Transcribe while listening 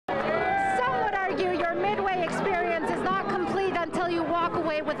argue your Midway experience is not complete until you walk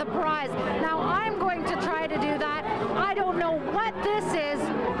away with a prize. Now I'm going to try to do that. I don't know what this is,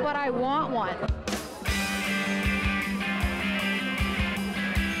 but I want one.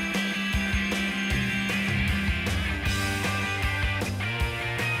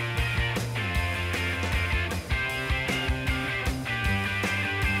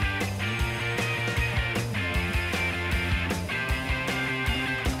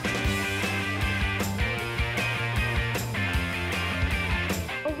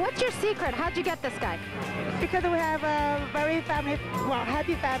 What's your secret? How'd you get this guy? Because we have a very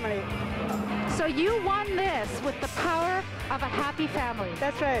happy family. So you won this with the power of a happy family.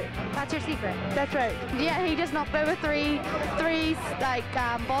 That's right. That's your secret. That's right. Yeah, he just knocked over three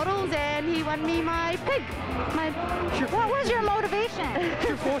bottles, and he won me my pig. What was your motivation?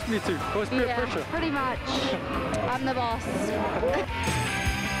 She forced me to. It was peer pressure. Pretty much. I'm the boss.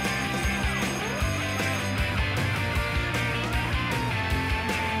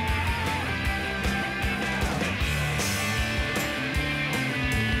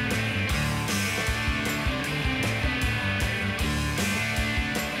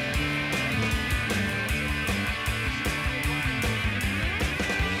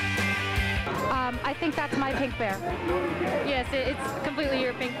 I think that's my pink bear. Yes, it's completely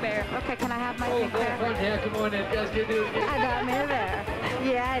your pink bear. Okay, can I have my pink bear? Yeah, come on in, guys, get it. I got me a bear.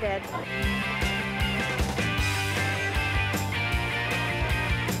 Yeah, I did.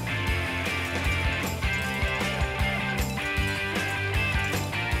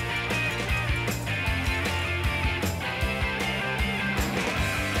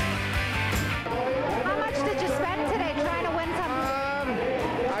 How much did you spend today trying to win something?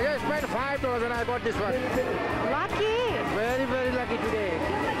 I just spent $5 and I got this one. Lucky. Very, very lucky today.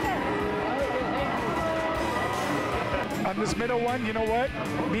 On this middle one, you know what?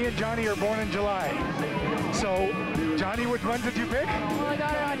 Me and Johnny are born in July. So, Johnny, which one did you pick? Well, I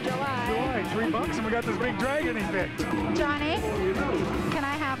got it on July. July, $3, and we got this big dragon he picked. Johnny, can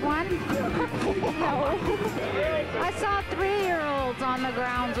I have one? No. I saw 3-year-olds on the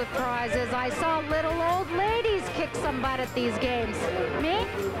grounds with prizes. I saw little old ladies kick some butt at these games. Me?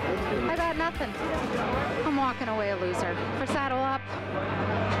 I got nothing. I'm walking away a loser. For Saddle Up,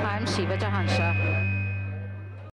 I'm Shiva Jahansha.